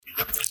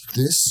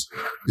This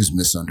is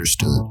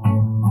Misunderstood.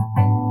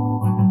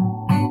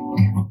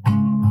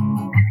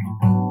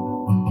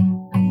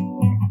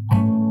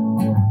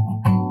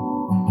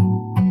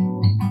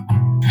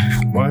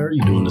 Why are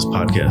you doing this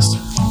podcast?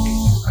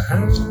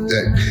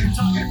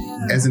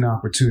 As an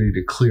opportunity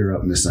to clear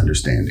up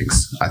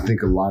misunderstandings. I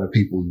think a lot of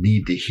people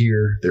need to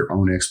hear their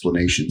own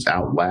explanations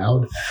out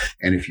loud.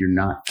 And if you're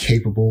not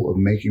capable of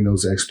making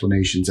those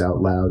explanations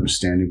out loud and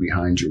standing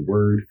behind your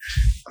word,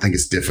 I think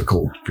it's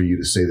difficult for you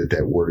to say that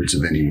that word's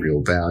of any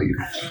real value.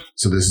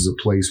 So this is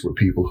a place where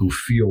people who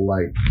feel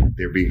like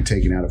they're being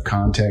taken out of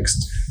context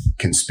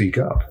can speak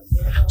up.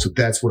 So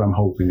that's what I'm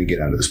hoping to get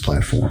out of this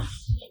platform.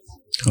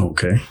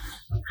 Okay.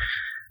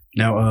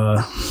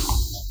 Now,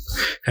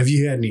 have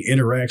you had any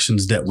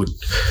interactions that would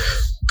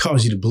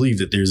cause you to believe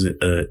that there's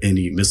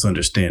any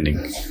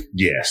misunderstanding?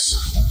 Yes.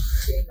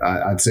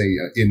 I'd say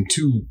in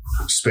two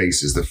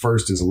spaces. The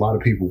first is a lot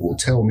of people will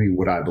tell me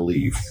what I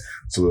believe.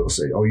 So they'll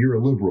say, oh, you're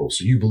a liberal,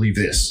 so you believe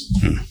this.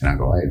 And I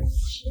go,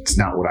 it's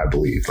not what I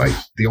believe. Like,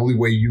 the only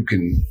way you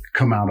can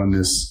come out on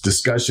this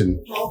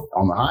discussion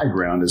on the high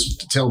ground is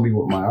to tell me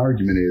what my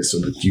argument is so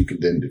that you can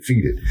then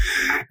defeat it.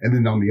 And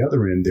then on the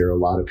other end, there are a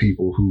lot of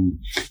people who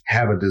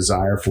have a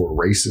desire for a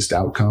racist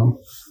outcome,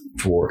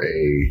 for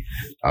a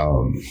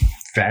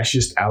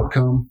fascist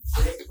outcome,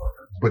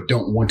 but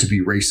don't want to be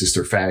racist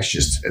or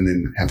fascist, and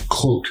then have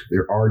cloaked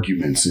their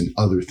arguments in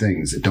other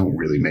things that don't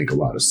really make a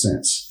lot of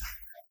sense.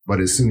 But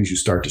as soon as you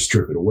start to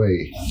strip it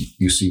away,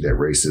 you see that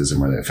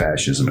racism or that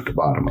fascism at the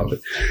bottom of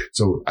it.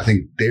 So I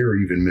think they're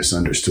even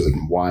misunderstood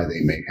in why they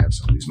may have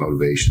some of these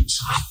motivations.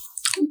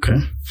 Okay.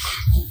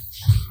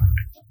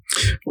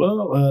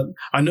 Well,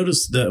 I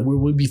noticed that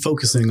we'll be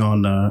focusing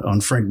on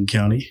Franklin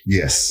County.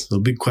 Yes. So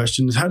big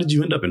question is, how did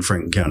you end up in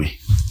Franklin County?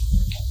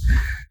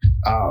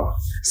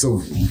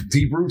 So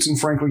deep roots in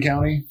Franklin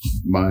County.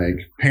 My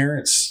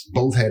parents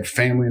both had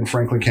family in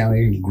Franklin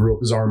County, grew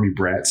up as Army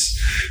brats.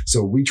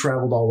 So we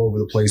traveled all over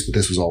the place, but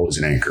this was always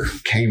an anchor.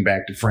 Came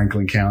back to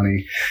Franklin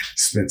County,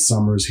 spent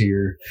summers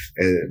here.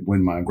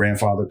 When my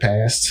grandfather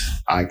passed,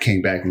 I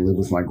came back and lived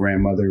with my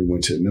grandmother,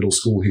 went to middle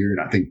school here.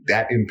 And I think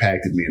that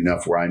impacted me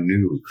enough where I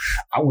knew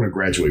I want to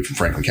graduate from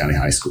Franklin County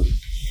High School.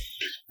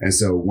 And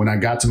so when I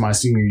got to my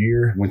senior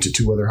year, went to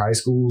two other high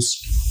schools,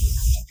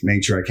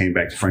 made sure I came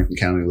back to Franklin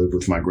County, lived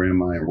with my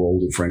grandma,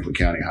 enrolled in Franklin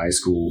County High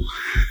School,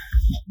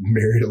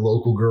 married a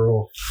local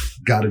girl,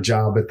 got a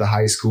job at the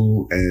high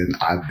school, and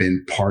I've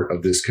been part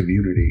of this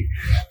community,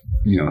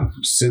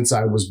 since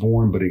I was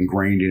born, but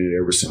ingrained in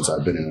it ever since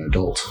I've been an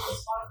adult.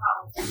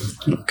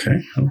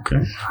 Okay.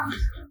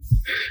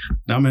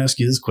 Now I'm going to ask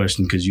you this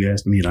question because you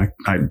asked me and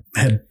I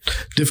had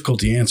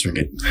difficulty answering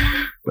it.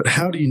 But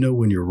how do you know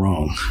when you're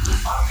wrong?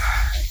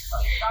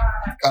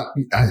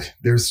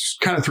 There's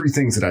kind of three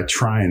things that I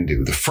try and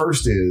do. The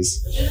first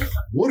is,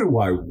 what do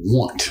I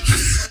want?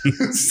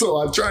 So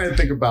I try and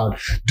think about,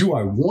 do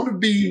I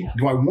want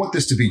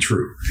this to be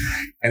true?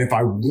 And if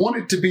I want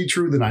it to be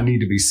true, then I need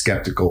to be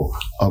skeptical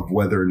of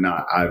whether or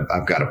not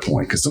I've got a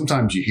point. Because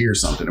sometimes you hear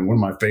something, and one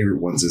of my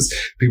favorite ones is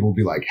people will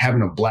be like,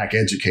 having a black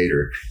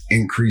educator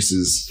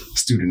increases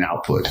student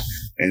output.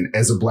 And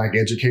as a black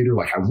educator,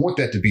 like, I want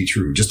that to be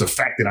true. Just the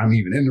fact that I'm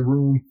even in the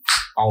room,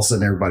 all of a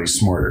sudden everybody's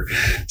smarter.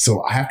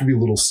 So I have to be a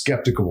little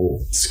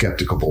skeptical.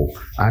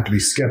 I have to be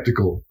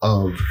skeptical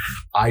of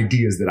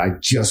ideas that I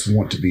just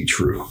want to be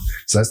true.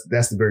 So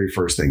that's the very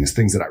first thing, is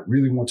things that I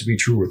really want to be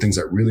true or things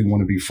I really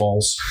want to be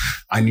false.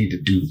 I need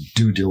to do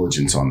due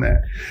diligence on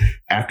that.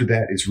 After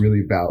that, it's really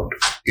about,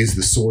 is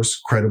the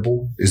source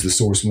credible? Is the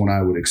source one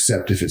I would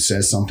accept if it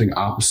says something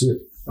opposite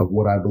of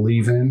what I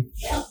believe in?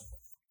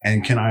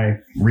 And can I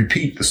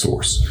repeat the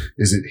source?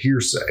 Is it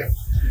hearsay?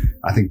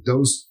 I think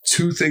those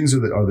two things are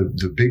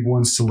the big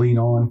ones to lean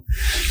on.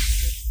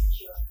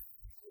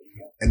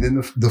 And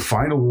then the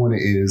final one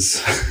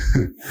is,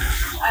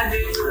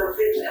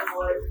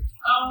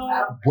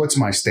 what's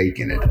my stake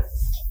in it?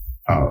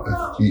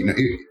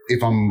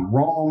 If I'm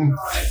wrong,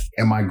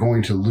 am I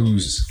going to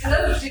lose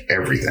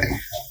everything?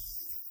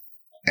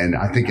 And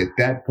I think at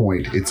that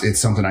point,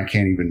 it's something I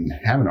can't even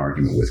have an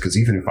argument with, because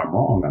even if I'm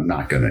wrong, I'm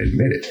not going to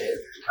admit it.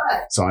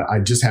 So I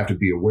just have to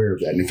be aware of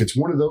that. And if it's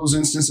one of those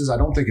instances, I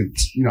don't think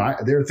it's,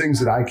 there are things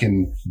that I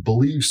can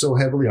believe so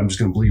heavily, I'm just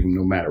going to believe them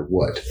no matter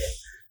what.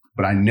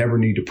 But I never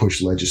need to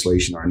push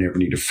legislation, or I never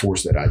need to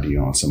force that idea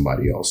on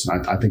somebody else.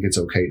 And I think it's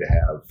okay to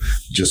have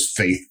just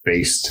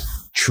faith-based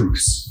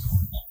truths.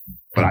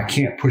 But I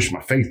can't push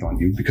my faith on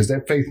you, because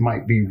that faith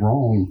might be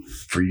wrong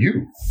for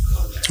you.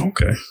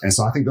 Okay. And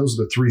so I think those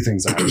are the three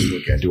things I have to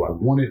look at. Do I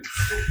want it?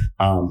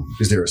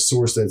 Is there a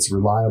source that's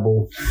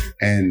reliable?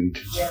 And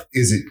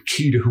is it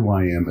key to who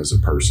I am as a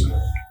person?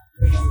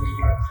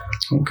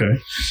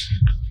 Okay.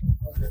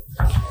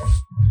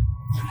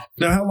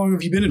 Now, how long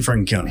have you been in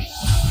Franklin County?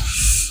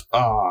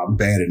 I'm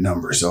bad at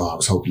numbers, so I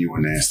was hoping you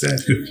wouldn't ask that.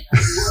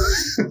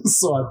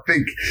 So I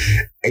think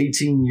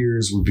 18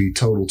 years would be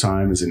total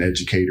time as an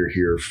educator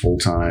here, full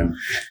time,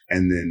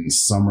 and then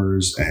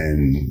summers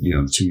and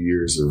 2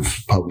 years of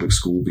public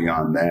school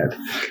beyond that.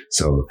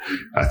 So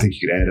I think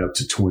you could add up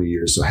to 20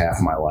 years, so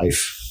half my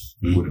life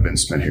would have been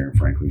spent here in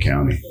Franklin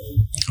County.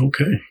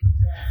 Okay.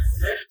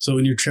 So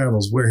in your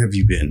travels, where have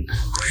you been?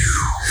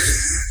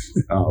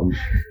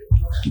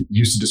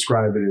 Used to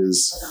describe it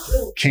as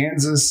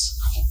Kansas,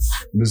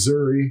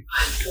 Missouri,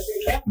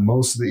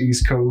 most of the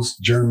East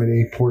Coast,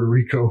 Germany, Puerto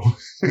Rico,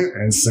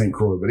 and St.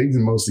 Croix. But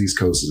even most of the East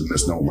Coast is a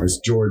misnomer. It's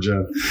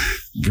Georgia,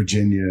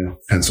 Virginia,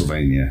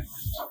 Pennsylvania.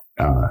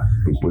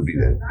 Would be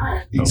the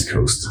East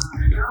Coast.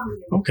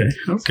 Okay.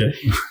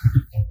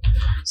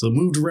 So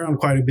moved around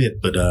quite a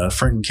bit, but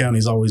Franklin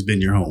County's always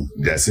been your home.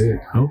 That's it.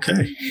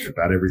 Okay.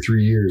 About every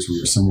 3 years, we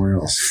were somewhere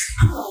else.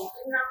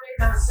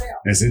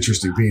 It's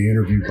interesting being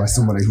interviewed by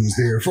somebody who was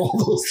there for all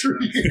those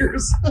 3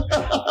 years.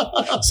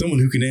 Someone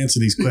who can answer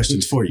these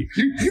questions for you.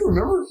 You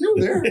remember? You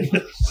were there.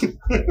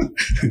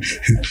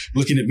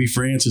 Looking at me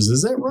for answers.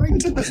 Is that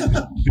right?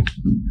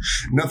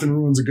 Nothing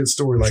ruins a good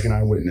story like an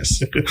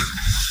eyewitness.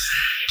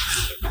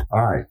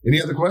 All right.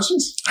 Any other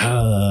questions?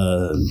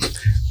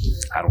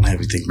 I don't have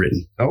anything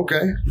written.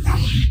 Okay.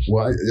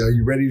 Well, are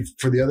you ready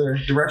for the other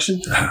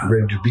direction?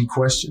 Ready to be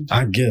questioned?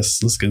 I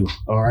guess. Let's go.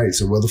 All right.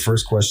 So, the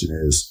first question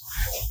is,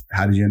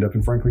 how did you end up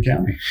in Franklin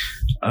County?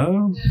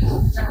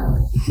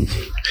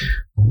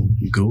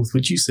 Go with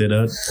what you said.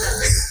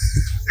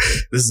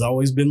 This has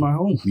always been my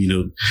home.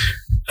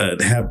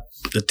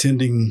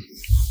 Attending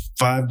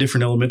 5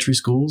 different elementary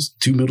schools,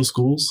 2 middle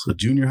schools, a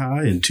junior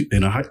high, and 2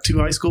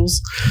 high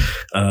schools.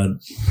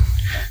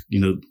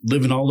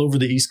 Living all over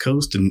the East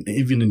Coast and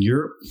even in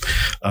Europe,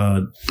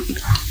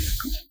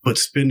 but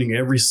spending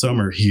every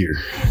summer here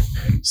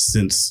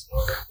since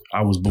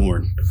I was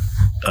born.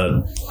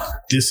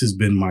 This has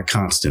been my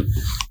constant.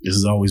 This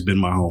has always been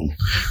my home.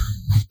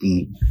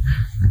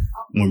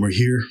 When we're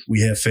here, we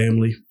have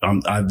family.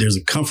 There's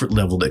a comfort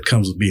level that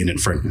comes with being in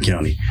Franklin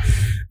County,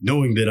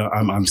 knowing that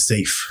I'm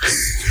safe.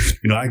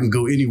 I can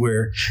go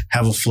anywhere,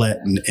 have a flat,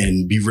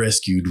 and be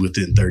rescued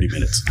within 30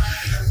 minutes.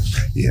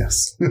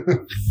 Yes.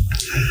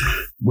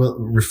 Well,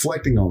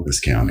 reflecting on this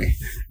county,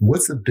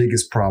 what's the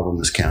biggest problem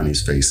this county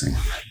is facing?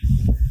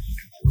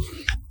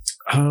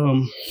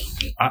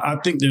 I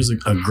think there's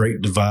a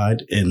great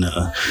divide and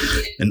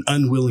an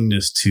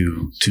unwillingness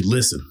to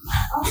listen.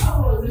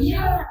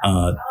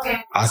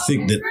 I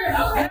think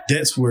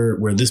that's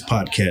where this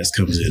podcast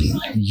comes in.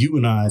 You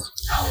and I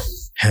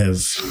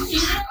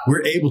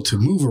we're able to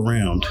move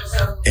around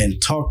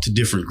and talk to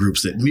different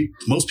groups that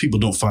most people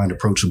don't find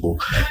approachable,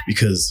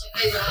 because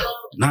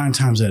 9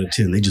 times out of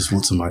 10, they just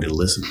want somebody to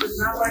listen.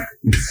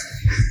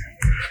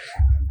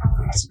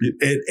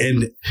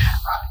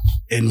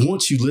 And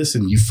once you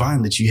listen, you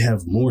find that you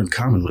have more in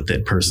common with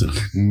that person.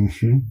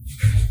 Mm-hmm.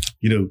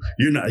 You're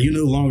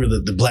no longer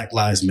the Black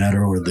Lives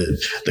Matter or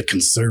the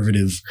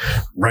conservative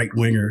right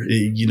winger.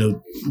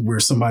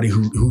 We're somebody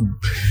who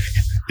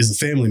is a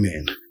family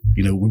man.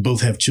 We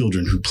both have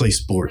children who play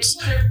sports.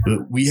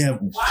 We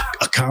have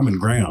a common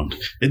ground.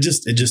 It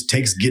just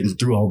takes getting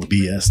through all the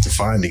BS to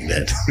finding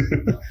that.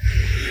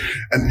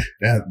 And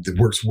that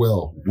works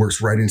well.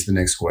 Works right into the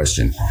next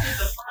question.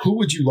 Who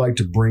would you like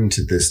to bring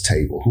to this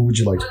table? Who would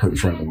you like to put in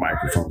front of the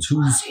microphones?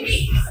 Who's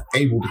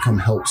able to come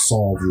help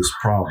solve this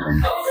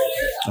problem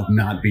of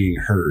not being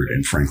heard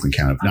in Franklin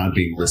County, of not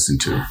being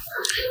listened to?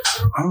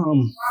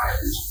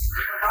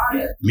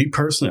 Me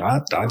personally,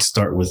 I'd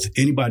start with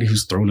anybody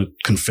who's thrown a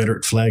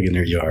Confederate flag in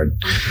their yard.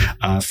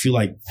 I feel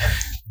like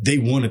they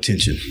want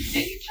attention.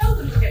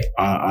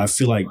 I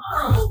feel like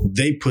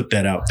they put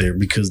that out there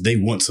because they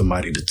want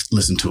somebody to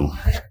listen to them.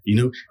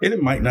 And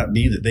it might not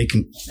be that they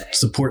can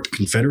support the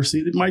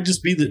Confederacy. It might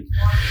just be that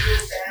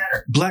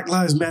Black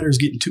Lives Matter is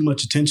getting too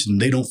much attention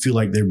and they don't feel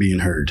like they're being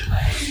heard.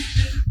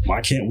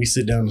 Why can't we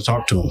sit down and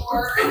talk to them?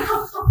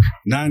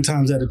 9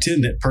 times out of 10,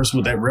 that person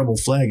with that rebel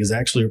flag is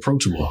actually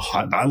approachable.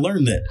 I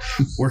learned that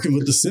working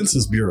with the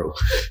Census Bureau.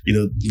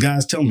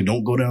 Guys tell me,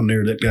 don't go down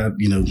there. That guy,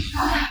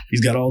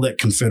 he's got all that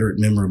Confederate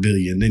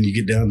memorabilia. And then you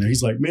get down there,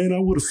 he's like, man, I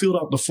would have filled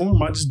out the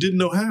form. I just didn't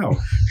know how.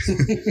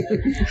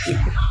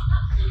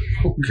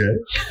 Okay.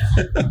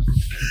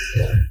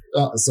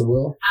 So,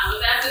 Will,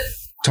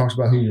 talks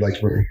about who you like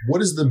to bring.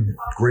 What is the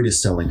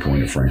greatest selling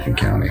point of Franklin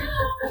County?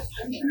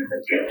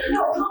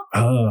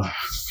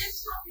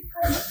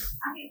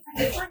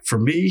 For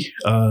me,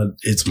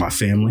 it's my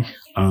family.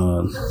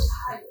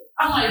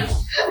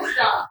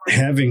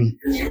 Having,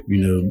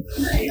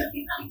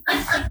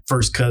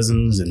 first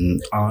cousins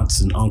and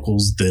aunts and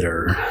uncles that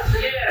are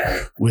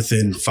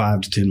within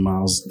 5 to 10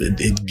 miles,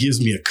 it gives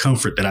me a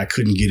comfort that I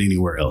couldn't get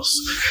anywhere else.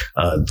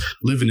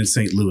 Living in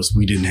St. Louis,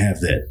 we didn't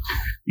have that.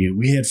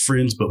 We had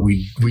friends, but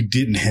we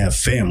didn't have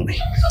family.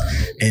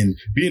 And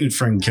being in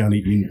Franklin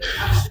County,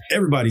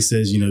 everybody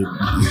says,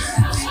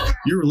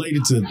 you're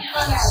related to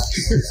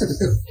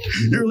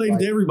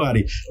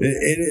everybody, and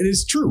it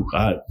is true.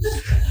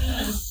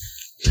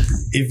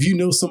 If you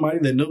know somebody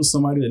that knows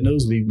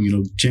me,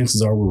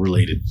 chances are we're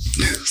related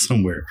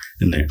somewhere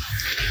in there.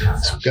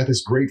 So we've got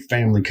this great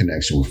family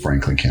connection with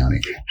Franklin County.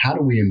 How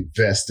do we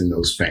invest in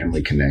those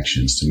family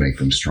connections to make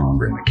them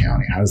stronger in the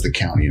county? How does the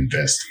county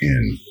invest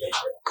in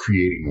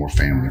creating more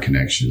family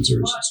connections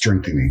or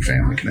strengthening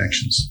family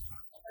connections?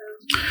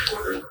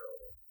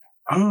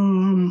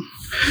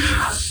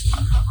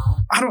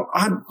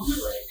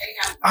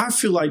 I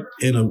feel like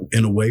in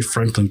a way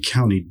Franklin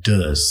County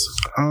does.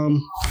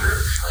 And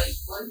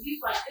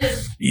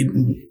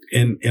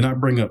I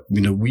bring up,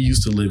 we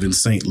used to live in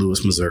St.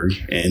 Louis, Missouri,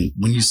 and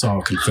when you saw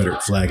a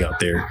Confederate flag out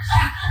there,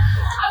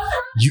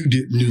 you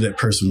knew that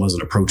person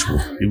wasn't approachable.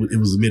 It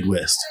was the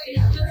Midwest.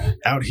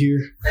 Out here,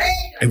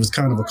 it was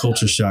kind of a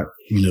culture shock,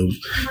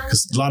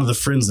 because a lot of the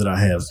friends that I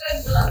have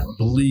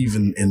believe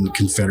in the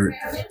Confederate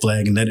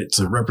flag and that it's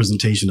a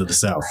representation of the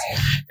South.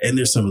 And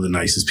they're some of the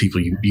nicest people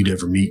you'd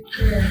ever meet.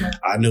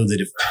 I know that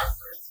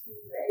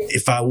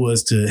if I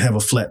was to have a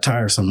flat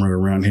tire somewhere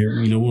around here,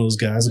 one of those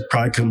guys would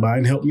probably come by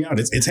and help me out.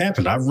 It's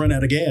happened. I've run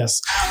out of gas,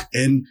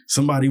 and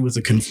somebody with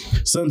the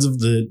Sons of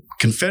the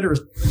Confederate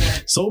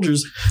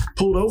soldiers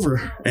pulled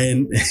over,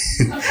 and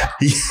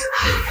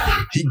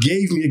he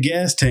gave me a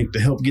gas tank to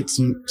help get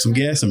some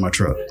gas in my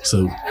truck.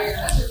 So.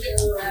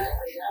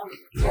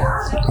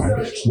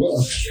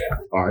 Well,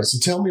 all right. So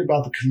tell me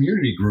about the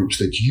community groups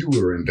that you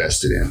were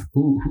invested in.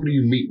 Who do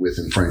you meet with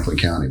in Franklin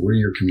County? What are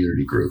your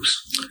community groups?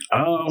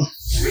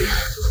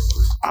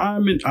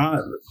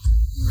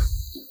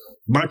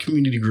 My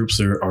community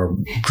groups are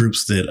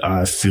groups that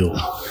I feel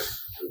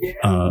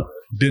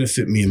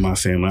benefit me and my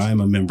family. I am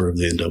a member of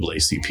the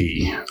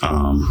NAACP,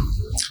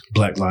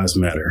 Black Lives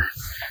Matter,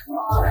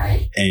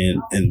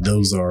 and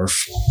those are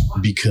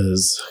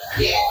because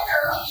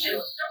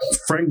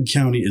Franklin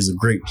County is a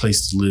great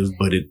place to live,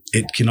 but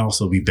it can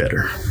also be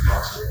better.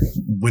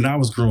 When I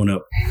was growing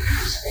up,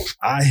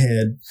 I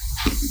had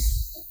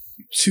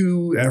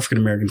 2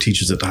 African-American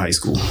teachers at the high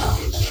school.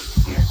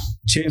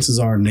 Chances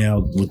are now,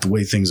 with the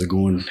way things are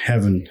going,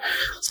 having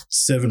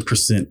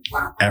 7%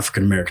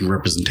 African-American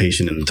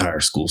representation in the entire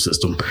school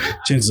system,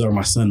 chances are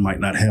my son might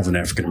not have an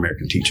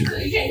African-American teacher.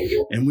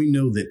 And we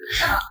know that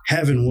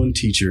having 1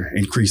 teacher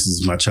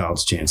increases my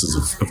child's chances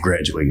of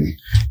graduating.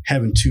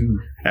 Having 2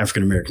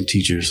 African-American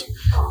teachers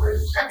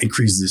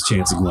increases his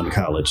chance of going to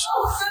college.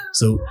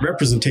 So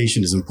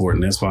representation is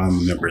important. That's why I'm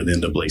a member of the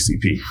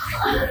NAACP.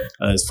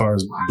 As far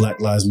as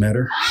Black Lives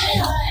Matter,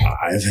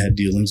 I've had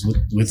dealings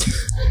with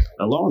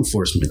law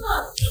enforcement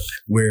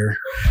where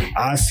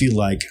I feel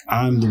like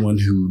I'm the one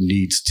who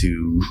needs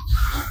to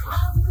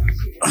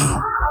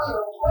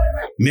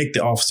make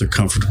the officer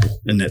comfortable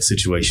in that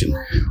situation,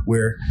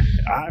 where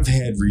I've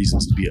had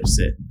reasons to be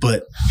upset,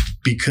 but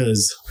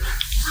because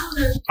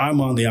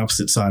I'm on the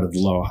opposite side of the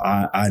law,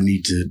 I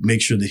need to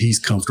make sure that he's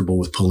comfortable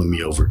with pulling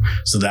me over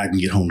so that I can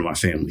get home to my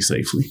family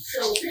safely.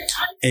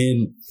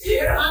 And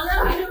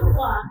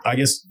I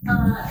guess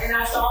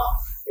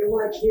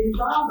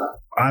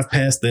I've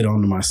passed that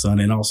on to my son,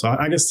 and also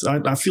I guess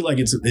I feel like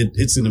it's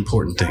an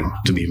important thing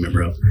to be a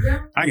member of.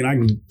 I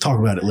can talk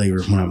about it later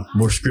when I'm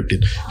more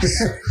scripted.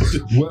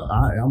 Well,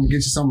 I'm gonna get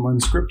you something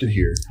unscripted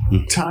here.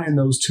 Tying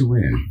those 2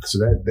 in, so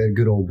that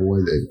good old boy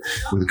that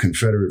with a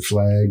Confederate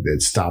flag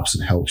that stops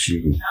and helps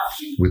you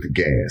with the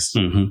gas.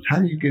 Mm-hmm. How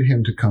do you get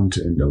him to come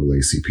to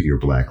NAACP or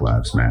Black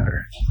Lives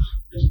Matter?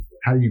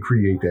 How do you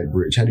create that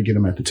bridge? How do you get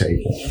him at the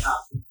table?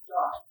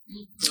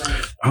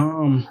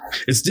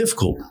 It's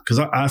difficult because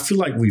I feel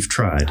like we've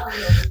tried.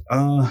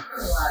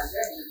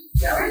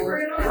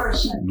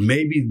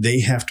 Maybe they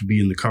have to be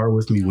in the car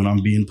with me when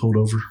I'm being pulled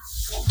over.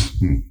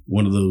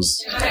 One of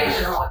those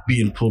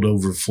being pulled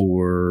over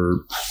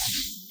for,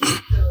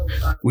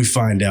 we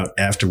find out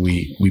after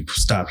we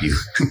stop you.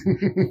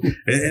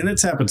 And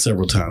it's happened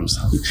several times.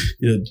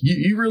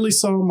 You really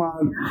saw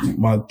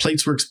my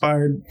plates were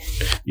expired.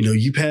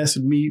 You passed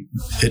me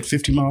at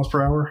 50 miles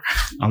per hour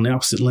on the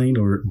opposite lane,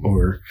 or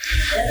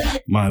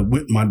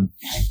my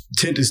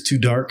tint is too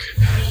dark,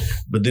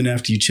 but then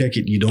after you check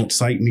it, you don't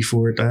cite me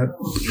for it.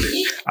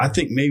 I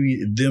think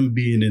maybe them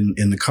being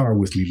in the car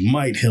with me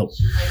might help,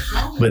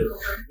 but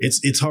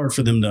it's hard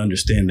for them to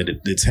understand that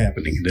it's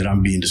happening, that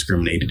I'm being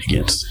discriminated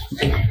against.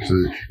 So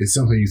it's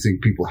something you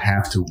think people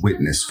have to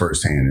witness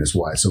firsthand. That's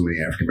why so many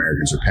African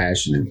Americans are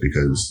passionate,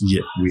 because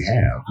we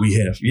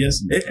have,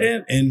 yes,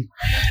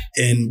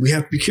 and we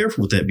have to be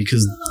careful with that,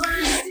 because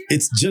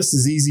it's just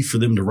as easy for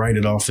them to write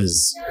it off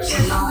as,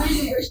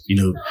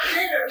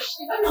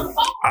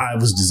 I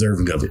was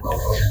deserving of it.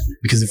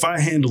 Because if I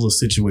handle a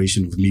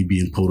situation with me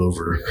being pulled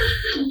over,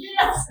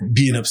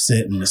 being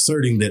upset and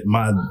asserting that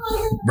my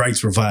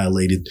rights were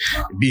violated,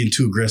 being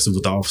too aggressive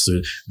with the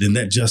officer, then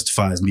that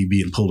justifies me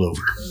being pulled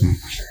over.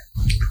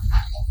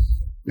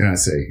 And I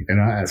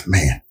ask,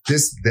 man,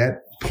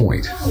 that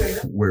point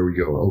where we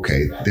go,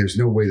 okay, there's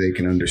no way they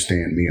can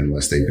understand me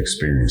unless they've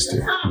experienced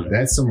it.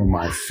 That's some of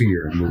my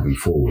fear moving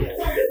forward,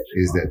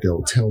 is that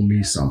they'll tell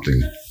me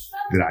something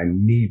that I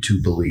need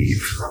to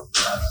believe,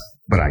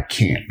 but I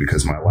can't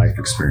because my life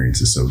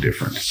experience is so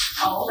different.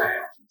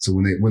 So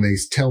when they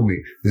tell me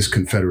this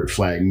Confederate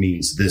flag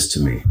means this to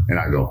me, and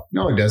I go,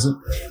 no, it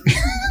doesn't,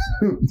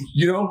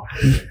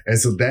 and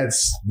so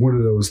that's one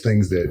of those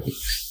things that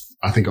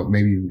I think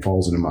maybe even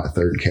falls into my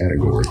third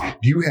category.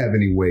 Do you have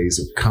any ways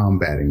of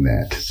combating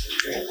that?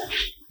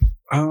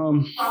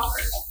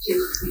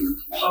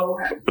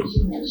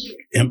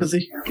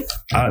 Empathy.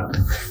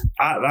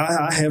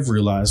 I have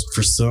realized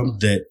for some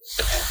that,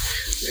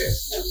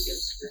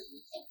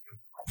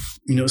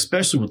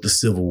 especially with the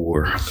Civil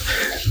War,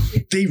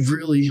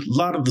 a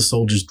lot of the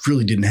soldiers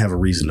really didn't have a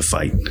reason to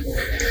fight.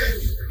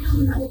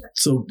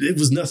 So it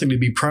was nothing to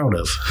be proud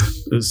of.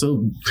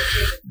 So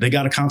they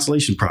got a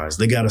consolation prize.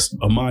 They got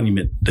a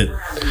monument that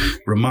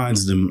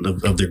reminds them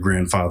of their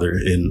grandfather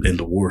in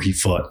the war he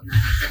fought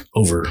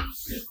over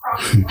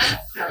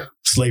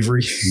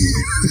slavery,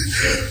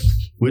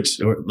 or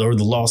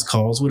the lost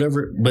cause,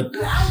 whatever. But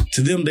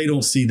to them, they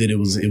don't see that it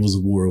was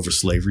a war over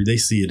slavery. They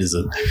see it as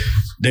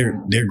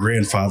their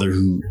grandfather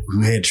who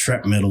had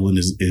shrapnel in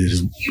his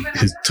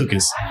took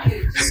his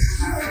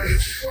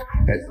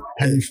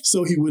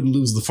so he wouldn't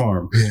lose the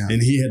farm,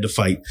 and he had to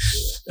fight.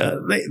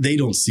 They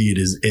don't see it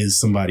as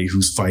somebody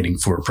who's fighting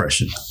for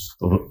oppression.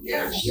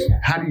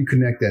 How do you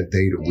connect that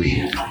they to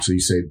we? So you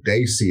say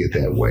they see it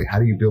that way. How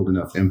do you build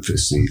enough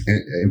empathy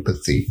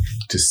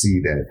to see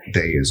that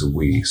they as a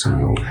we?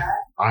 So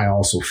I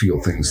also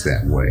feel things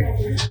that way.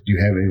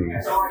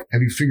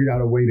 Have you figured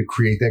out a way to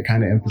create that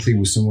kind of empathy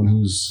with someone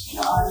who's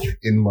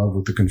in love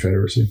with the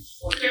Confederacy?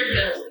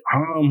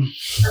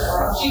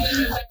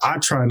 I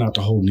try not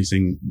to hold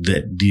anything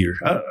that dear.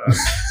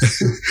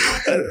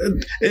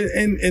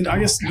 And I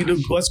guess,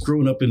 us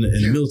growing up in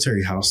the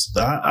military house,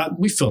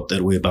 we felt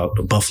that way about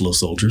the Buffalo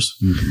Soldiers.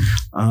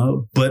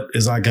 Mm-hmm. But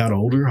as I got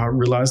older, I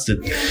realized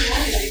that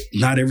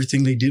not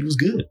everything they did was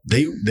good.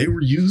 They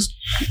were used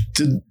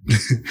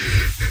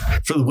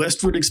for the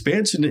westward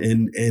expansion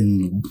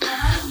and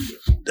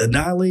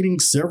annihilating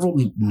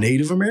several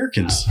Native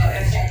Americans.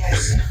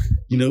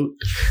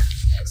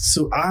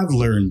 So I've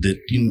learned that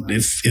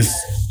if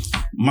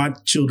my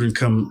children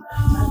come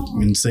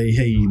and say,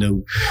 hey,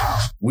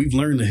 we've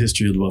learned the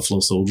history of the Buffalo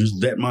Soldiers,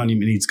 that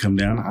monument needs to come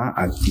down.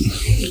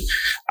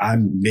 I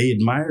may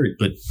admire it,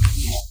 but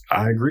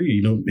I agree,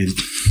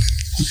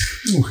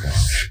 Okay.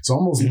 It's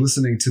almost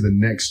listening to the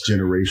next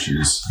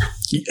generation's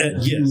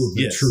view of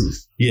the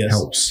truth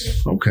helps.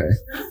 Okay.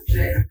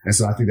 And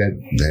so I think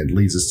that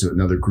leads us to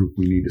another group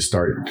we need to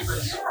start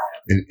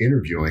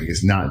interviewing.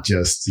 Is not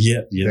just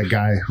that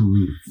guy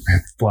who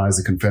flies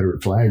the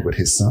Confederate flag, but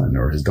his son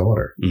or his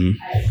daughter.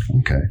 Mm-hmm.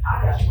 Okay.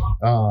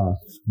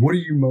 What are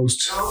you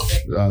most,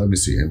 let me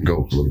see him go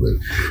a little bit.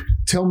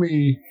 Tell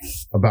me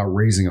about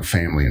raising a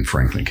family in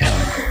Franklin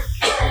County.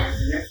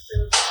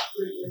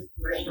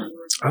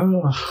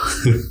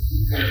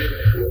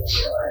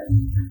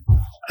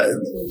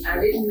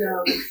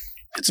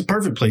 It's a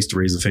perfect place to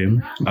raise a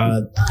family,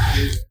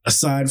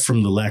 aside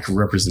from the lack of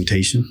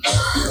representation.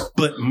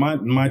 But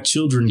my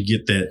children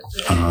get that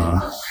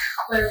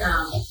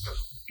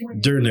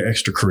during their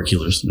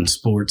extracurriculars and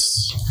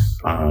sports,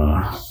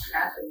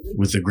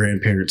 with the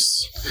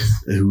grandparents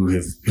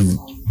who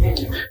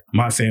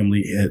my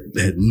family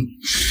had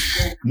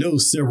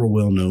knows several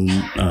well-known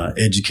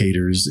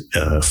educators.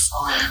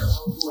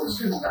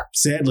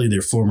 Sadly,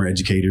 they're former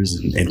educators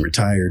and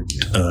retired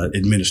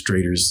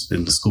administrators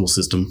in the school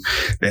system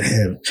that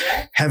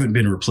haven't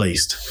been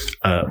replaced.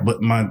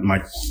 But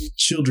my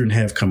children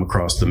have come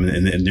across them,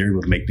 and they're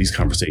able to make these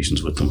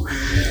conversations with them.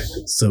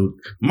 So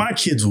my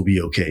kids will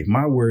be okay.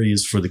 My worry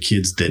is for the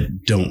kids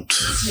that don't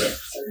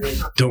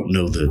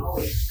know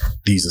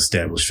these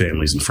established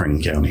families in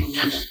Franklin County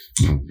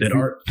that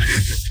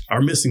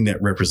are missing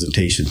that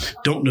representation,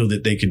 don't know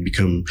that they can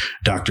become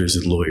doctors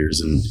and lawyers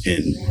and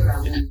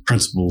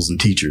principals and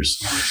teachers.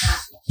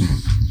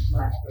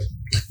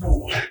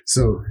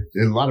 So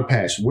a lot of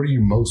passion. What are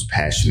you most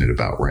passionate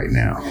about right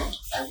now?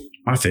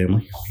 My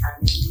family.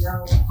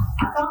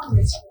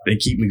 They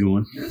keep me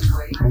going.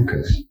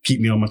 Okay.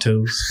 Keep me on my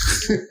toes.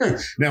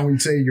 Now, when you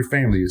say your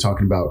family, you're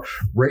talking about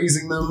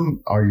raising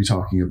them? Are you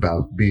talking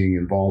about being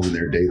involved in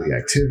their daily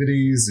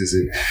activities? Is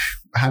it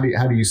how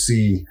do you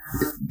see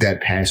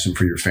that passion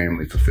for your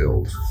family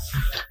fulfilled?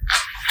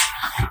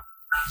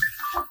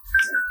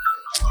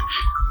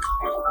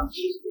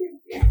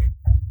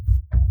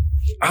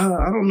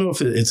 I don't know if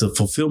it's a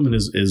fulfillment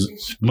as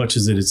much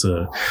as it's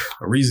a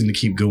reason to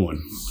keep going,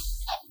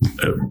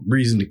 a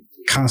reason to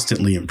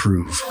constantly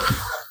improve,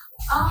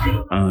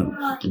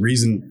 the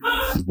reason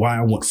why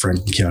I want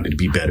Franklin County to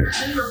be better.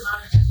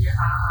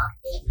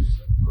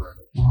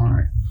 All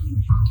right.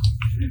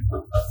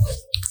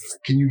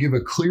 Can you give a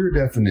clear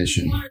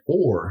definition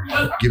or,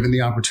 given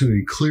the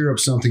opportunity, clear up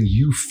something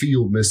you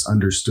feel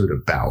misunderstood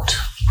about?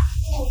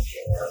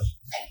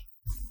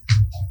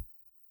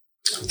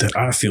 That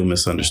I feel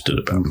misunderstood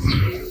about.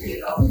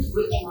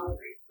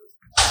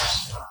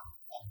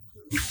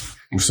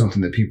 Or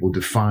something that people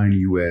define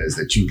you as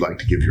that you'd like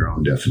to give your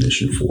own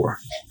definition for?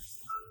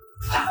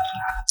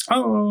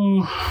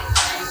 Oh,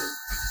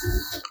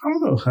 I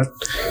don't know.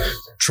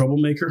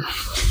 Troublemaker.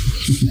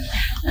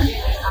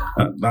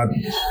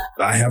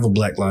 I have a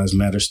Black Lives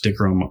Matter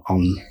sticker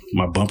on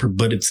my bumper,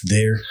 but it's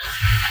there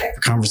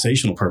for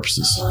conversational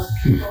purposes.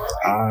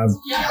 I've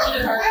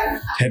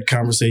had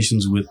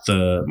conversations with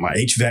my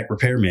HVAC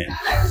repairman,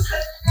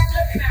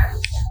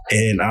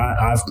 And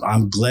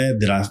I'm glad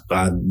that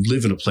I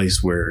live in a place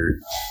where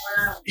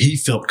he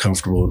felt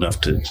comfortable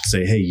enough to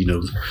say, hey,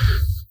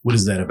 what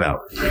is that about?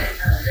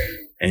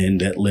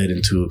 And that led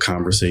into a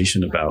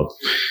conversation about,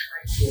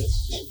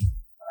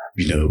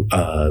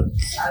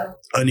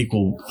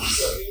 unequal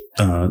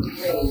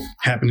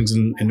happenings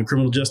in the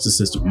criminal justice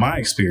system. My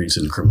experience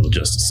in the criminal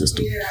justice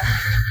system,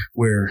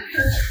 where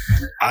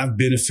I've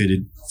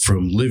benefited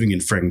from living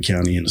in Franklin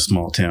County in a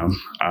small town.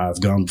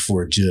 I've gone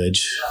before a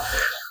judge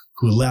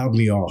who allowed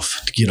me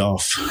to get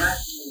off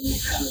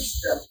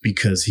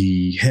because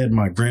he had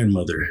my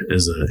grandmother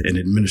as an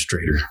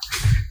administrator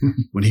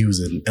when he was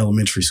in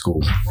elementary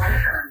school.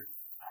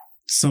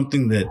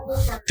 Something that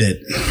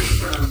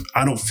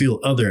I don't feel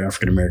other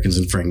African Americans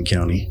in Franklin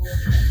County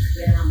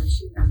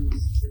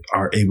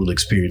are able to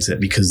experience that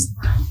because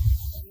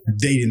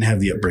they didn't have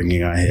the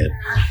upbringing I had.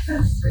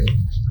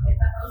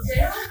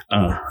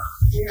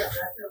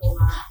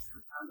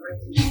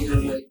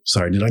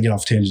 Sorry, did I get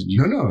off tangent?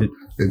 No.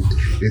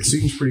 It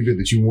seems pretty good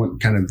that you want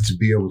kind of to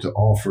be able to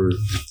offer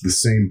the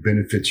same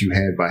benefits you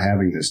had by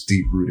having this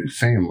deep-rooted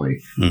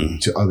family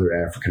to other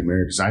African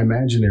Americans. I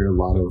imagine there are a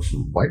lot of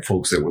white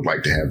folks that would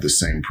like to have the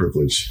same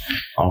privilege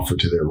offered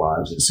to their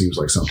lives. It seems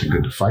like something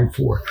good to fight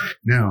for.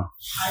 Now,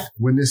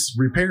 when this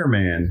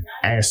repairman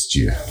asked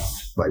you,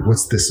 like,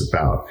 what's this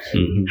about?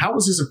 Mm-hmm. How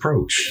was his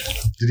approach?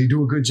 Did he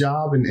do a good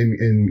job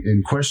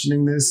in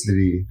questioning this?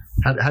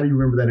 How do you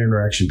remember that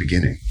interaction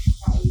beginning?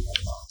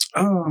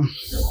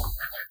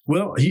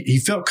 Well, he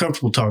felt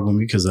comfortable talking with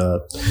me because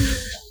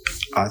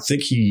I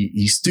think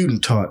he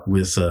student taught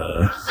with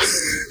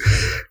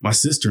my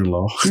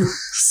sister-in-law.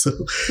 So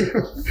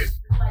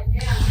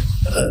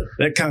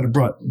that kind of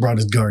brought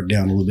his guard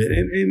down a little bit.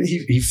 And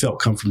he felt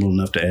comfortable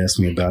enough to ask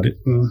me about it.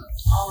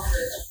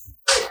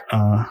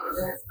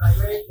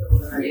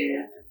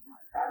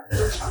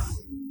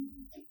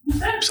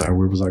 Sorry,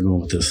 where was I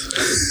going with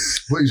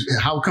this? Well,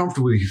 how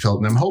comfortable he felt.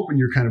 And I'm hoping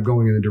you're kind of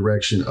going in the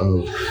direction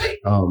of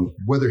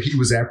whether he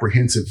was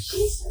apprehensive.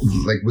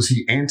 Like, was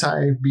he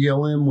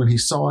anti-BLM when he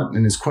saw it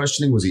in his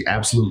questioning? Was he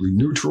absolutely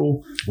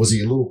neutral? Was he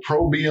a little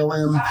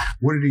pro-BLM?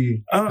 What did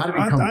he, how did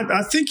he come?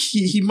 I think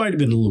he might have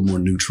been a little more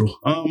neutral.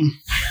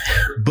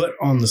 But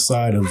on the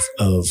side of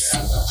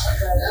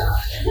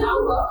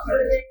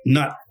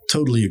not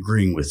totally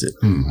agreeing with it.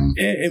 Mm-hmm.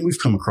 And we've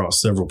come across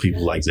several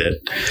people like that.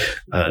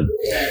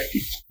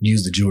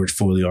 Use the George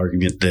Floyd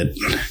argument that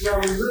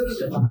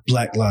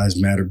Black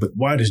Lives Matter, but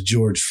why does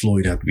George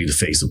Floyd have to be the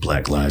face of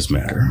Black Lives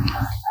Matter?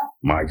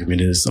 My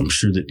argument is I'm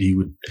sure that he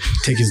would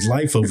take his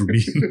life over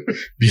being...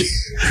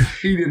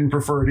 He didn't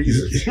prefer it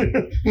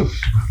either.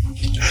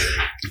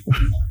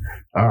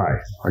 All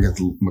right. I got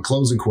my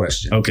closing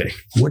question. Okay.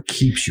 What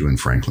keeps you in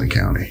Franklin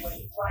County?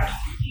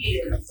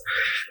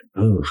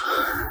 Oh,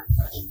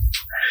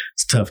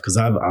 it's tough because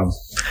I've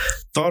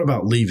thought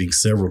about leaving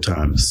several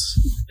times.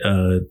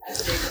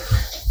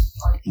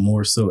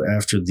 More so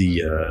after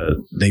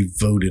they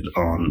voted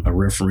on a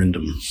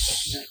referendum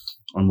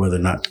on whether or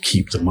not to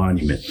keep the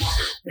monument,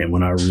 and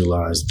when I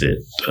realized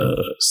that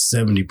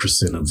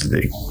 70% of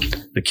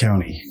the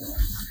county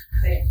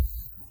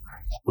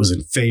was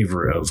in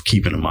favor of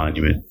keeping a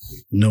monument,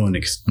 knowing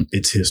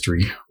its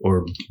history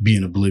or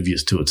being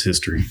oblivious to its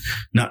history,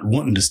 not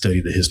wanting to study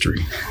the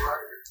history.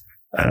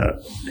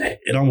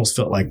 It almost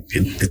felt like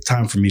it's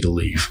time for me to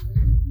leave.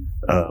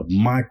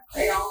 My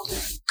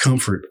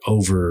comfort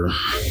over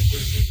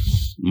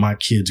my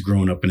kids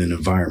growing up in an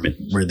environment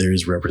where there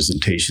is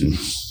representation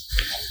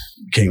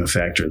became a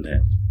factor in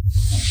that.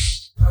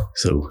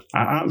 So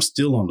I'm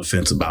still on the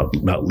fence about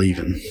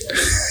leaving.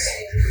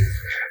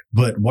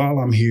 But while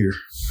I'm here,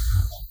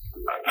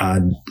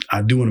 I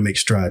do want to make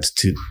strides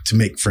to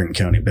make Franklin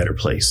County a better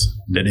place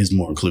that is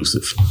more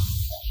inclusive.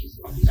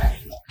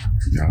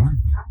 All right.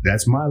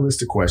 That's my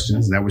list of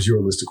questions. And that was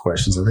your list of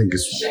questions. I think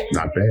it's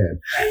not bad.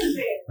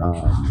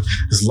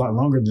 It's a lot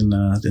longer than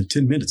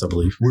 10 minutes, I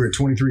believe. We're at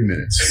 23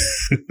 minutes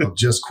of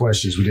just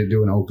questions. We didn't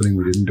do an opening.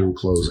 We didn't do a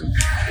closing.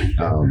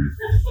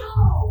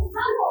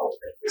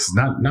 It's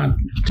not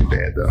too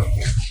bad, though.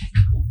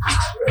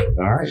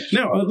 All right.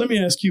 Now, let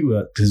me ask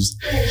you, because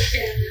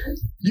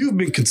you've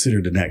been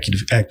considered an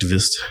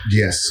activist.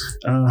 Yes.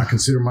 I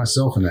consider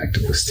myself an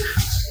activist.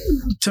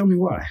 Tell me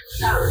why.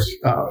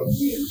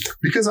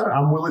 Because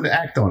I'm willing to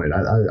act on it.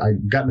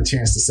 I've gotten a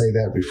chance to say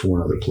that before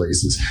in other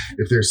places.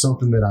 If there's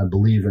something that I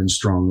believe in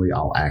strongly,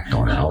 I'll act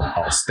on it.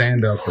 I'll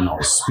stand up and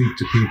I'll speak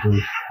to people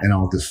and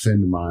I'll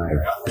defend my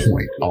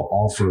point. I'll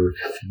offer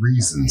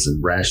reasons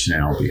and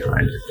rationale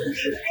behind it.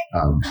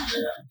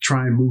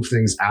 Try and move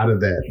things out of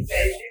that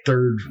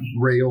third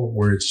rail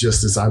where it's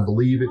just as I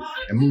believe it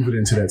and move it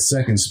into that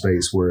second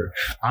space where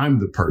I'm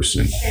the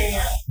person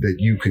that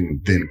you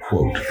can then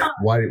quote.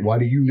 Why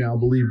do you now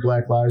believe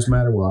Black Lives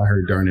Matter? Well, I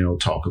heard Darnell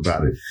talk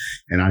about it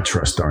and I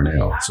trust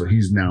Darnell. So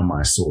he's now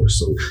my source.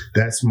 So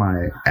that's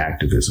my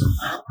activism.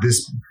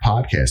 This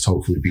podcast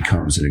hopefully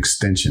becomes an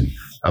extension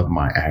of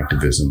my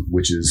activism,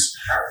 which is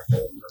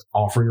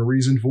offering a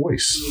reasoned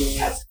voice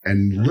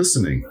and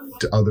listening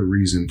to other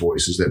reasoned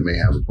voices that may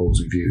have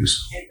opposing views.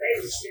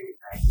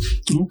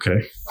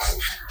 Okay.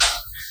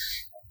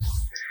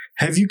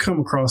 Have you come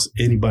across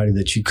anybody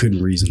that you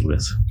couldn't reason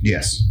with?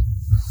 Yes.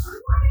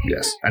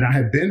 And I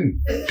have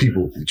been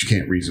people that you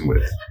can't reason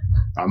with.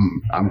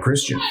 I'm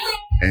Christian,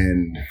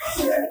 and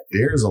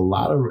there's a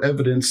lot of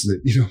evidence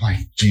that, like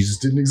Jesus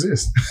didn't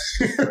exist.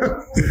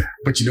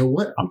 But you know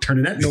what? I'm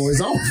turning that noise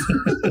off.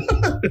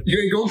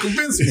 You ain't gonna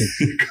convince me,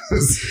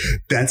 because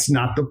that's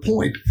not the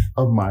point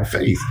of my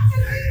faith.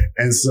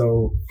 And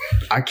so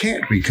I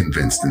can't be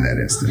convinced in that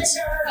instance.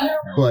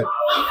 But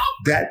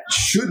that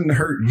shouldn't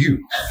hurt you.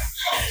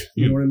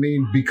 You know what I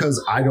mean?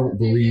 Because I don't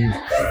believe,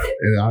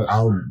 and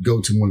I'll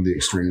go to one of the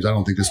extremes. I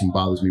don't think this one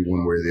bothers me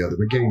one way or the other,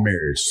 but gay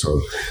marriage. So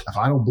if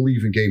I don't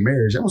believe in gay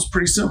marriage, that was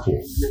pretty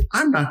simple.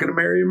 I'm not going to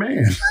marry a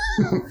man.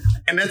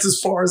 And that's as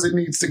far as it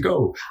needs to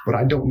go. But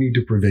I don't need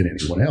to prevent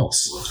anyone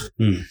else.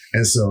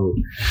 And so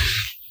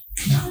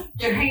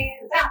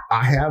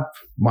I have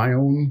my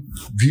own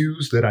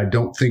views that I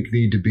don't think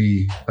need to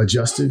be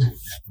adjusted,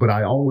 but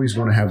I always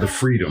want to have the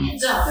freedom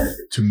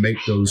to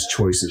make those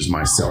choices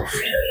myself.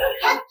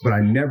 But I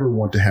never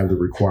want to have the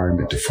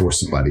requirement to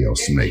force somebody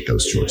else to make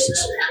those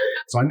choices.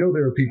 So I know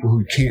there are people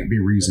who can't be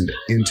reasoned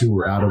into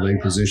or out of a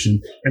position,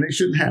 and they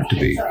shouldn't have to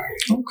be.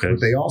 Okay. But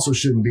they also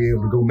shouldn't be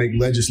able to go make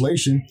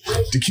legislation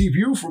to keep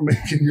you from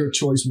making your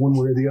choice one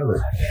way or the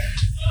other.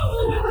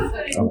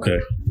 Okay.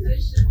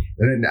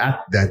 And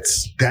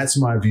that's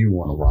my view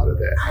on a lot of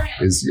that.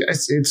 Is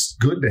yes, it's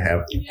good to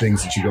have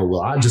things that you go,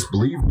 well, I just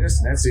believe in this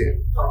and that's it.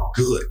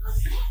 Good.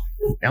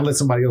 And let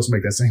somebody else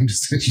make that same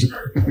decision.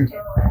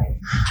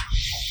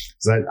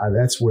 So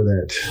that's where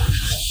that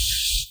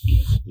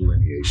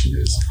delineation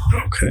is.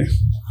 Okay.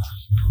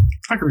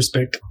 I can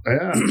respect.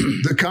 Yeah.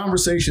 The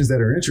conversations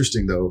that are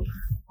interesting, though,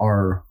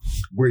 are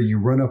where you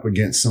run up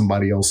against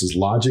somebody else's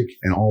logic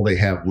and all they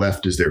have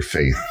left is their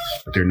faith,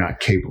 but they're not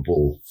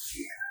capable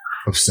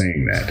of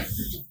saying that.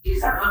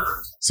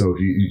 So if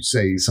you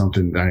say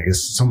something, I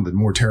guess some of the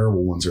more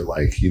terrible ones are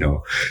like,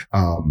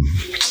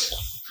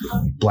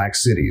 black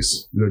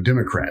cities, they're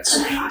Democrats.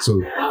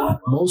 So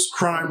most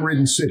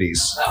crime-ridden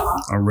cities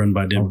are run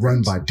by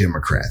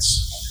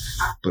Democrats.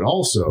 But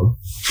also,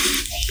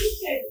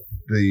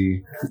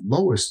 the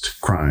lowest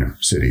crime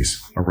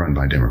cities are run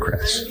by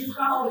Democrats.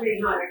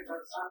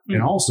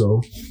 And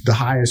also, the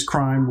highest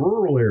crime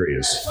rural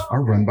areas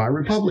are run by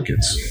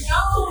Republicans.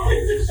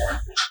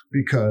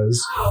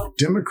 Because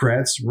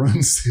Democrats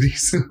run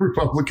cities and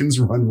Republicans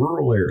run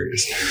rural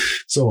areas.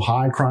 So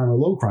high crime or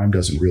low crime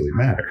doesn't really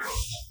matter.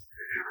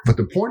 But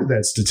the point of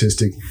that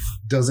statistic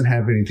doesn't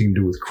have anything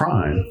to do with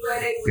crime.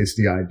 It's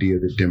the idea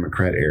that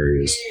Democrat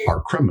areas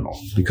are criminal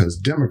because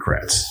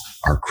Democrats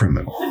are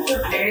criminal.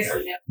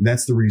 And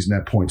that's the reason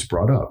that point's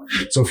brought up.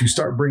 So if you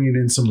start bringing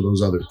in some of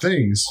those other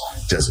things,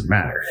 it doesn't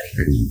matter.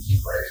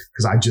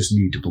 Because I just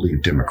need to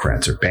believe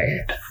Democrats are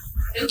bad.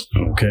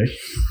 Okay.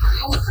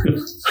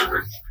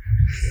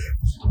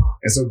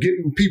 And so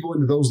getting people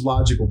into those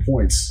logical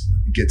points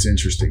gets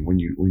interesting when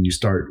you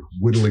start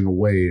whittling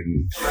away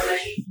and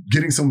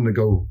getting someone to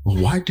go, well,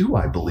 why do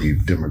I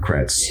believe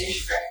Democrats?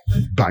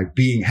 By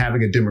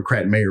having a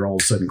Democrat mayor, all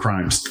of a sudden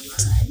crime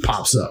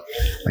pops up.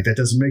 Like, that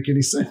doesn't make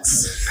any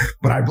sense.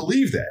 But I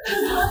believe that.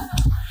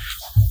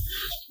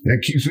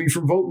 That keeps me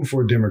from voting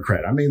for a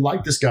Democrat. I may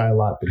like this guy a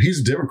lot, but he's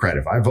a Democrat.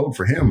 If I vote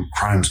for him,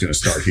 crime's going to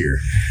start here.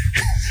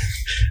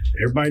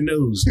 Everybody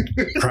knows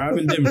crime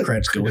and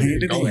Democrats go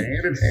hand in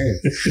hand.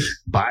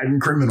 Biden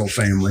criminal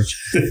family.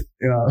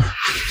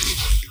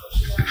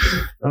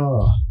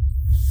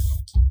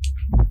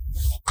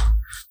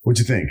 What'd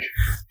you think?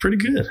 Pretty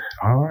good.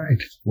 All right.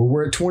 Well,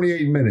 we're at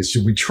 28 minutes.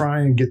 Should we try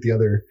and get the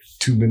other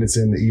 2 minutes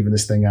in to even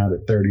this thing out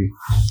at 30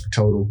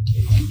 total?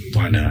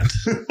 Why not?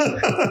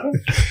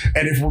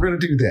 And if we're going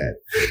to do that,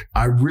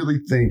 I really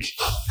think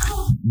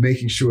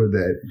making sure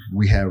that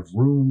we have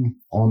room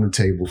on the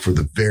table for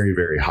the very,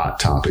 very hot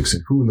topics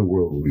and who in the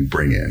world will we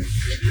bring in.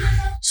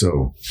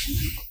 So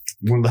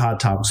one of the hot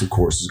topics, of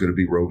course, is going to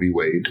be Roe v.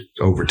 Wade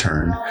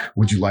overturned.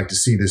 Would you like to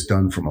see this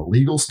done from a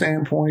legal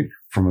standpoint,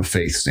 from a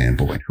faith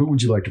standpoint? Who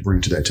would you like to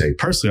bring to that table?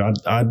 Personally,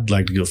 I'd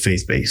like to go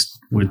faith-based,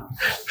 with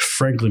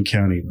Franklin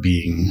County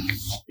being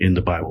in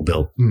the Bible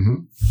Belt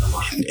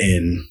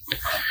and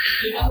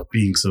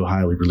being so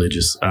highly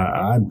religious.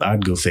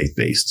 I'd go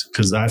faith-based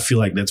because I feel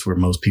like that's where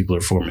most people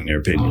are forming their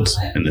opinions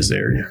in this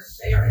area.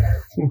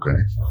 Okay.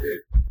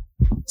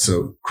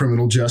 So,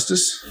 criminal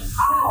justice.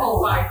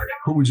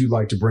 Who would you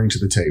like to bring to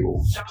the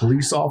table?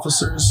 Police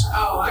officers,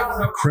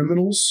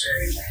 criminals,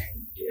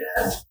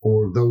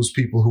 or those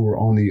people who are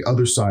on the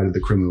other side of the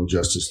criminal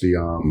justice, the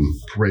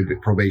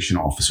probation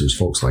officers,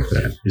 folks like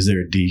that? Is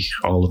there a D?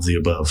 All of the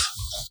above.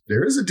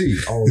 There is a D,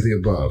 all of the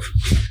above.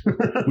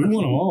 We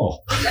want them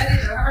all.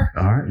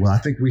 All right. Well, I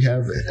think we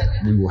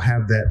will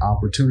have that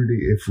opportunity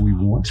if we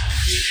want.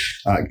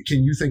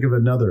 Can you think of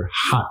another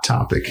hot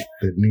topic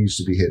that needs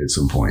to be hit at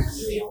some point?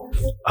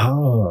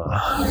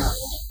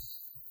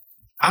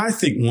 I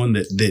think one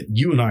that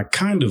you and I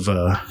kind of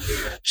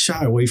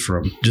shy away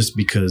from just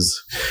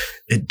because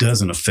it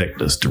doesn't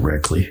affect us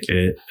directly,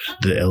 the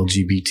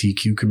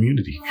LGBTQ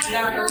community.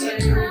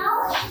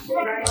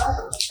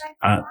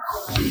 I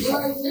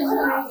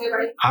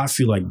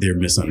feel like they're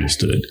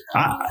misunderstood.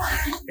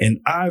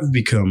 I've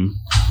become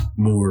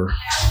more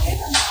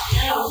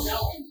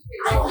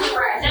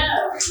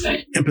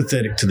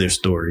empathetic to their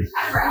story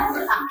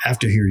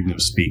after hearing them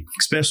speak,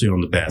 especially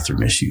on the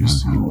bathroom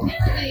issues.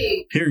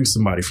 Hearing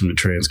somebody from the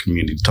trans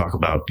community talk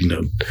about,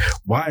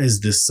 why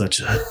is this such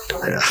a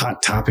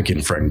hot topic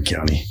in Franklin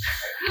County?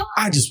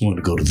 I just want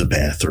to go to the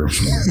bathroom.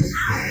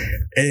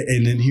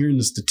 and then hearing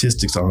the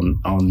statistics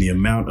on the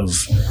amount of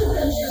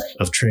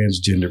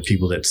transgender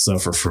people that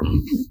suffer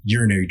from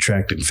urinary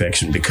tract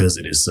infection because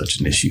it is such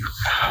an issue.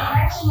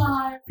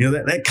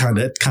 That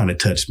kind of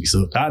touched me.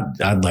 So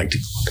I'd like to.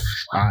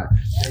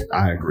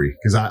 I agree,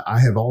 because I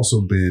have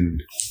also been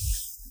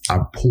a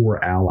poor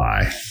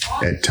ally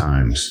at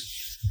times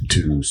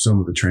to some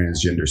of the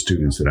transgender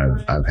students that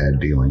I've had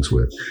dealings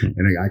with. And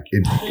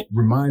it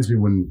reminds me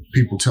when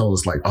people tell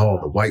us like, oh,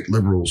 the white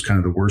liberal is kind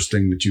of the worst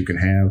thing that you can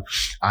have.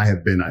 I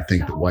have been, I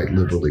think, the white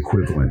liberal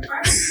equivalent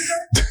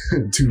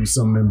to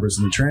some members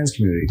in the trans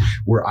community,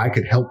 where I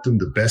could help them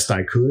the best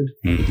I could,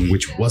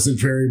 which wasn't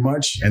very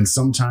much. And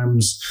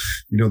sometimes,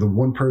 the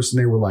one person,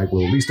 they were like,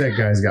 well, at least that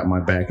guy's got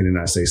my back. And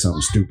then I say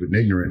something stupid and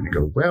ignorant and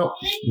go, well,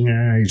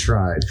 yeah, he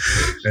tried.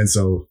 And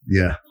so,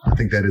 yeah, I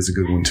think that is a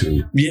good one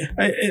too. Yeah.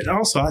 And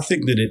also, I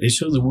think that it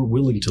shows that we're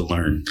willing to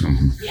learn.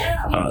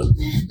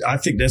 I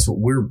think that's what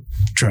we're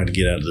trying to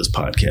get out of this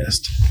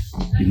podcast.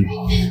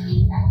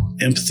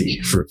 Empathy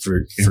for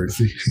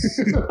empathy.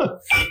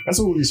 That's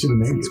what we should have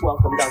named it.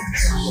 Welcome, Doctor.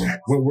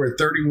 Well, we're at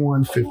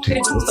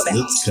 31:15.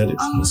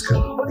 Let's cut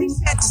it. Well, he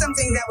said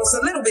something that was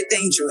a little bit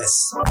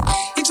dangerous.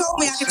 He told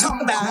me I could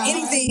talk about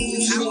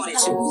anything I wanted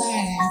to.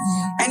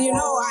 And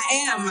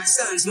I am my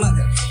son's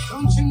mother.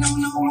 Don't you know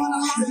no one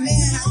alive?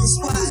 Man, I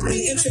describe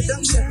the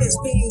introduction as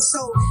being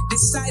so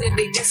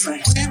decidedly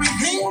different. I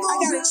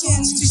got a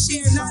chance to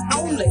share not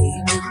only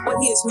what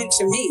he has meant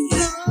to me,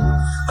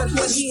 but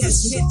what he has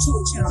meant to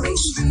a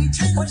generation.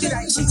 What did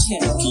I teach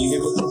him? Can you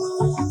hear me?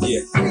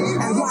 Yeah.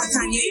 And why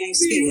Kanye ain't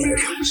scared?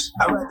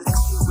 I'd rather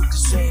deal with the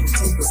shame,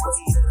 take the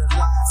weight of the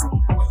lies.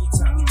 Every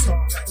time you talk,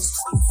 I just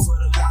wait for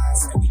the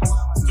lies. Every time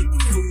I get the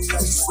food, I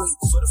just wait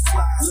for the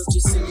flies. Look,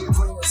 just send your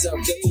prayers up,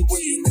 they be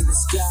waiting in the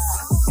sky.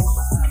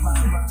 My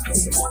American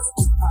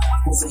pie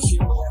was a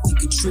hero after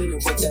Katrina,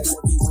 but that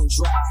levee went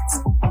dry.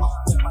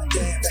 Met my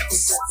dad back in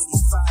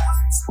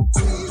 75.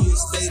 2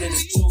 years later,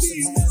 the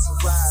chosen has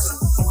arrived.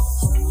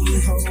 Holy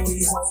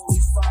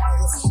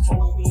Father,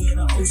 hold me in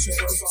the ocean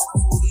of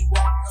holy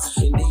water.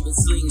 And David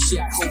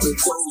slingshot, hope it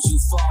goes you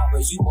far.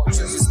 But you bought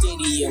Treasure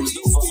Stadium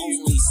built for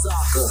only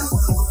soccer.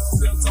 When the world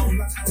built on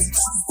lies,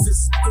 truth is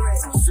a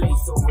threat.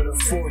 Faith over the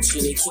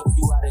fortune, it kept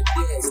you out of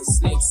debt. With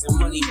snakes and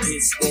money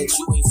pits that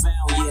you ain't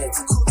found yet.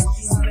 Cooks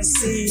behind the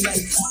scene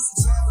like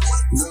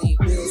rain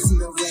bills from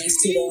the ranch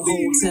to the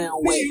whole town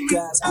wet.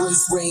 God's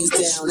grace rains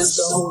down, that's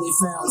the holy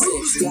fountain.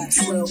 Got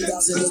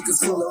 12,000 acres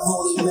full of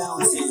holy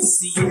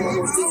mountains. See, you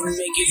almost didn't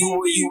make it. Who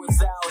are you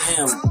without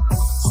him?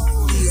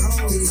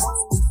 Holy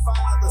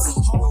Father,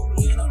 hold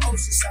me in the ocean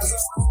size of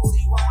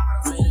holy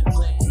water. Man, in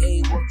plan A,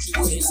 what you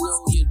wouldn't know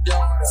your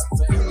daughter.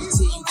 Family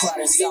till you cry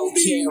to South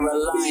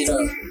Carolina.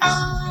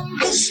 I'm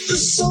just a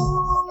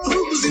soul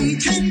whose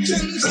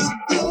intentions are